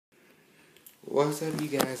What's up, you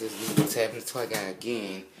guys? It's me, Tapping the Toy Guy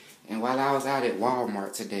again. And while I was out at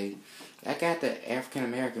Walmart today, I got the African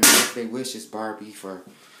American Birthday Wishes Barbie for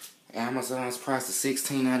Amazon's price of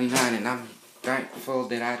 $16.99, and I'm thankful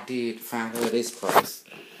that I did find her this price,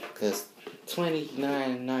 because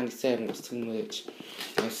 $29.97 was too much,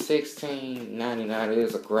 and $16.99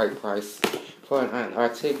 is a great price for an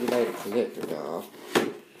unarticulated collector doll.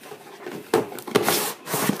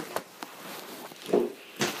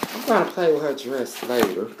 I'm gonna play with her dress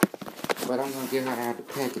later, but I'm gonna get her out of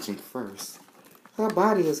the packaging first. Her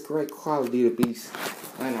body is great quality to be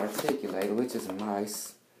unarticulated, which is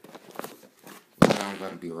nice. But I'm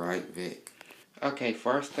gonna be right back. Okay,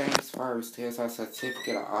 first things first, here's her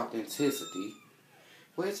certificate of authenticity,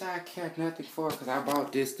 which I care nothing for because I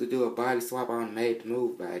bought this to do a body swap on Made to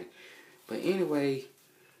Move Body. But anyway,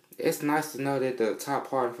 it's nice to know that the top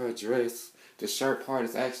part of her dress, the shirt part,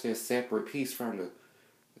 is actually a separate piece from the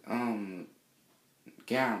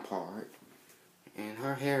gown part. And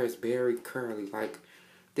her hair is very curly. Like,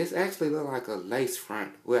 this actually look like a lace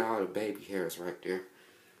front with all the baby hairs right there.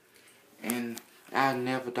 And I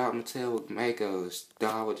never thought Mattel would make a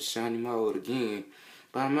doll with the shiny mold again.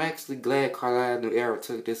 But I'm actually glad Carlisle New Era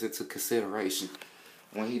took this into consideration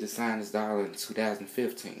when he designed this doll in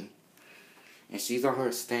 2015. And she's on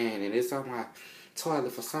her stand, and it's on my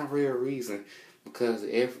toilet for some real reason, because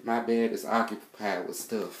my bed is occupied with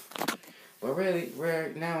stuff. But really,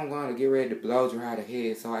 right now I'm going to get ready to blow dry the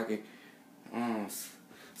head so I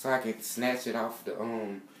can snatch it off the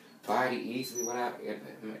body easily without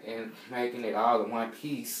and making it all in one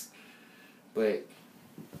piece. But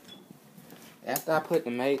after I put the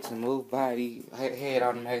Made to Move body head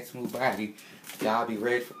on the Made to Move body, y'all be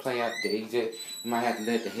ready for play out there. You might have to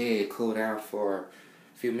let the head cool down for a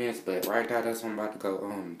few minutes, but right now that's what I'm about to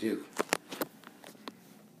go do.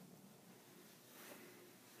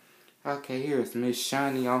 Okay, here's Miss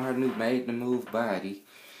Shiny on her new Made to Move body.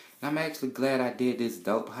 And I'm actually glad I did this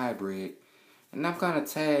dope hybrid. And I'm gonna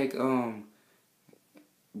tag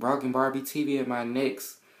Broken Barbie TV in my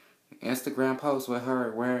next Instagram post with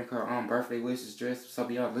her wearing her birthday wishes dress, so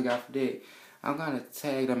be on the lookout for that. I'm gonna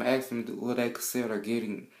tag them, ask them will they consider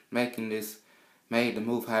making this Made to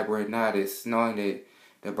Move hybrid novice, knowing that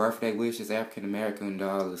the birthday wishes African American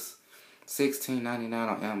doll is $16.99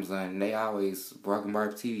 on Amazon, and they always, Broken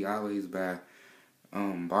Barbie TV always buy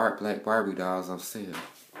black Barbie dolls on sale.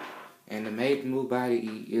 And the Made to Move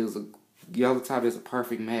body is yellow top is a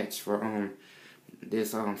perfect match for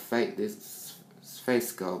this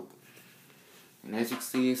face sculpt. And as you can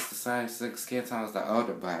see, it's the same skin tone as the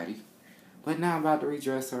other body. But now I'm about to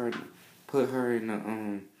redress her and put her in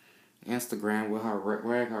the Instagram with her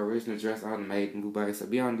wearing her original dress on the Made to Move body. So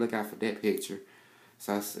be on the lookout for that picture.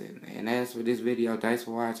 So I said, and as for this video, thanks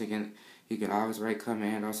for watching, and you can always rate,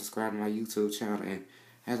 comment, or subscribe to my YouTube channel. And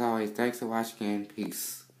as always, thanks for watching, and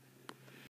peace.